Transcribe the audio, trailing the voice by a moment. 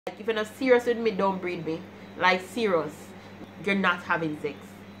Like, if you're not serious with me, don't breed me. Like, serious, you're not having sex.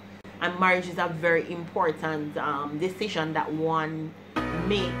 And marriage is a very important decision that one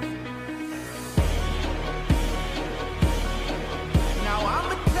makes.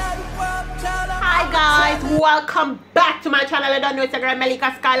 Hi guys, welcome back to my channel. I don't know, it's a girl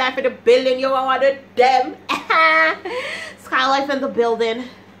MELICASKYLIFE in the building. You want to them Skylife in the building.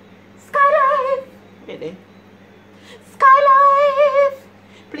 Skylife, really? Skylife.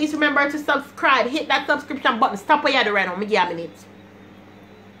 Please remember to subscribe. Hit that subscription button. Stop where you're at right now. Me give a minute.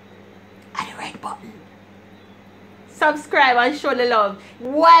 At the right button. Subscribe and show the love.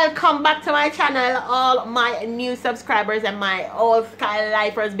 Welcome back to my channel, all my new subscribers and my old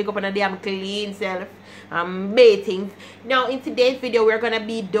Skylifers. Big up on a damn clean self. I'm baiting. Now in today's video we're gonna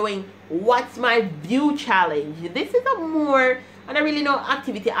be doing what's my view challenge. This is a more, I don't really know,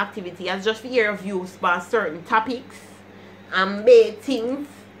 activity as just for your views about certain topics. I'm baiting.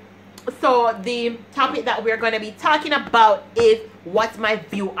 So the topic that we're going to be talking about is what's my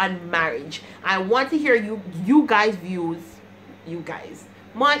view on marriage. I want to hear you guys views. You guys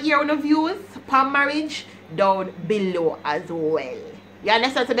want your own views upon marriage down below as well. You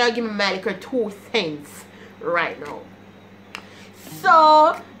understand? So they'll give me my 2 cents right now.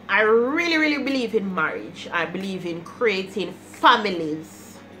 So I really believe in marriage. I believe in creating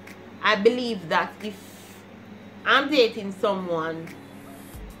families. I believe that if I'm dating someone,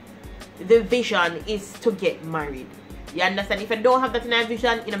 the vision is to get married. You understand? If I don't have that in a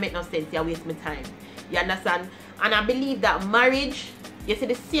vision, it don't make no sense. You waste my time. You understand? And I believe that marriage, you see,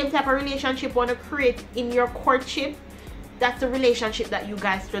 the same type of relationship you want to create in your courtship, that's the relationship that you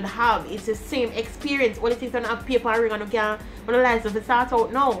guys should have. It's the same experience. Only things don't have paper and ring and you when the lives of the start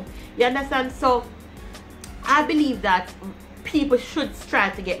out now. You understand? So I believe that people should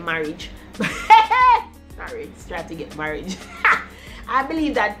strive to get marriage. Sorry, strive to get marriage. I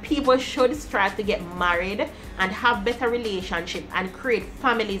believe that people should strive to get married and have better relationships and create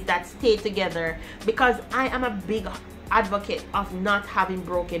families that stay together, because I am a big advocate of not having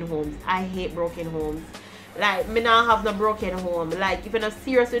broken homes. I hate broken homes. Like, me not have no broken home. Like, if you're not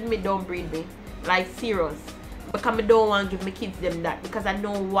serious with me, don't breed me. Like, serious. Because I don't want to give my kids them that, because I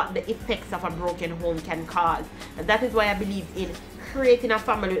know what the effects of a broken home can cause. And that is why I believe in creating a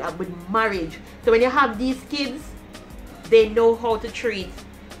family with marriage. So when you have these kids, they know how to treat.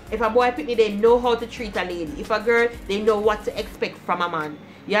 If a boy pick me, they know how to treat a lady. If a girl, they know what to expect from a man.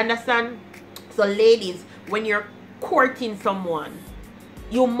 You understand? So ladies, when you're courting someone,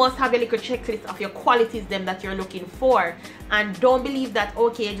 you must have a little checklist of your qualities them that you're looking for. And don't believe that,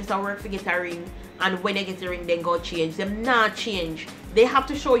 okay, just a work to get a ring, and when they get a ring, then go change. Them not change. They have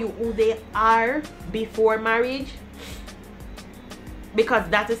to show you who they are before marriage, because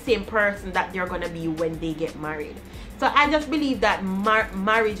that's the same person that they're gonna be when they get married. So I just believe that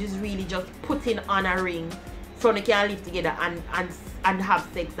marriage is really just putting on a ring so they can live together and have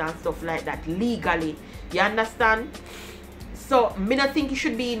sex and stuff like that legally. You understand? So me not think it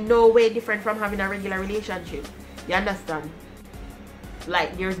should be no way different from having a regular relationship. You understand?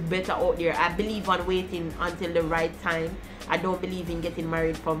 Like, there's better out there. I believe on waiting until the right time. I don't believe in getting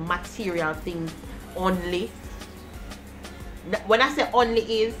married for material things only. When I say only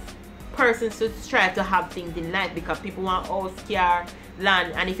is, persons should strive to have things in life, because people want house, car,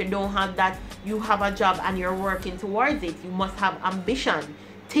 land, and if you don't have that, you have a job and you're working towards it. You must have ambition,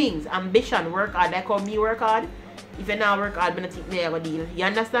 things, ambition, work hard. Like how me work hard. If you not work hard, I'm not think me have a deal. You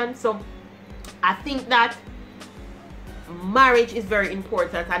understand? So I think that marriage is very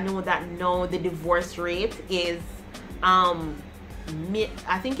important. I know that now the divorce rate is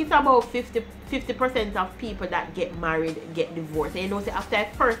I think it's about 50% of people that get married get divorced. And you know, say after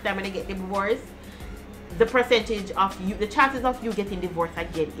the first time when they get divorced, the percentage of you, the chances of you getting divorced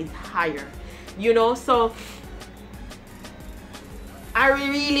again is higher. You know, so I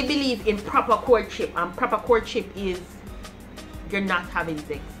really believe in proper courtship, and proper courtship is you're not having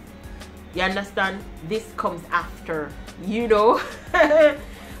sex. You understand? This comes after, you know.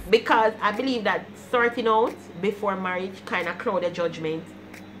 Because I believe that sorting out before marriage kind of cloud the judgment.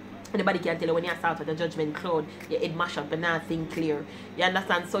 Anybody can tell you when you start with the judgment cloud, your head mash up and nothing clear. You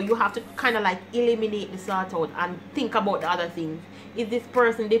understand? So you have to kind of like eliminate the sort out and think about the other things. Is this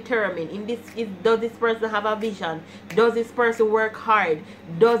person determined? Does this person have a vision? Does this person work hard?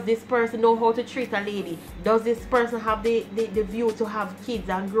 Does this person know how to treat a lady? Does this person have the view to have kids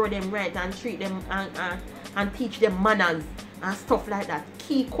and grow them right and treat them and teach them manners and stuff like that?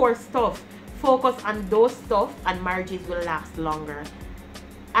 Key core stuff. Focus on those stuff and marriages will last longer.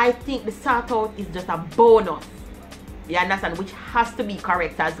 I think the sort out is just a bonus. You understand? Which has to be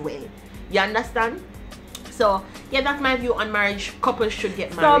correct as well. You understand? So So yeah, that's my view on marriage. Couples should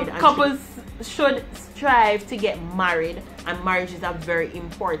get married. So couples should strive to get married, and marriage is a very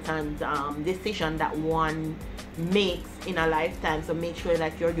important decision that one makes in a lifetime. So make sure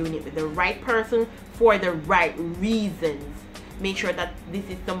that you're doing it with the right person for the right reasons. Make sure that this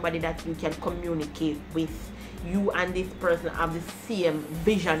is somebody that you can communicate with. You and this person have the same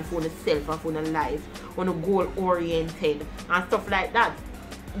vision for the self and for the life, on a goal oriented and stuff like that.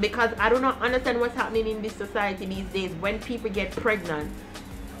 Because I do not understand what's happening in this society these days when people get pregnant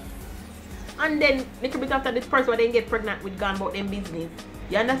and then little bit after this person when they get pregnant with gone about them business.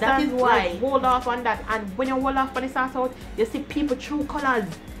 You understand? That is why hold off on that. And when you hold off on this out, you see people true colors.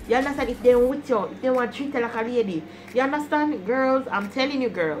 You understand? If they're with you, if they want to treat you like a lady. You understand? Girls, I'm telling you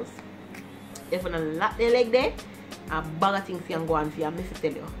girls, if you don't lock their leg there, a bag of things can go on for you, I'm going to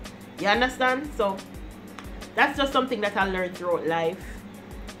tell you. You understand? So that's just something that I learned throughout life.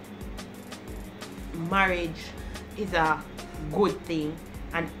 Marriage is a good thing,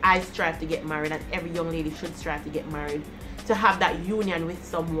 and I strive to get married, and every young lady should strive to get married, to have that union with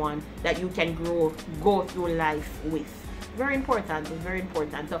someone that you can go through life with. Very important. It's very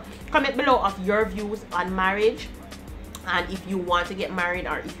important. So comment below of your views on marriage, and if you want to get married,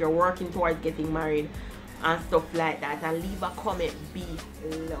 or if you're working towards getting married and stuff like that, and leave a comment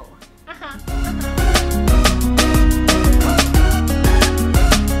below.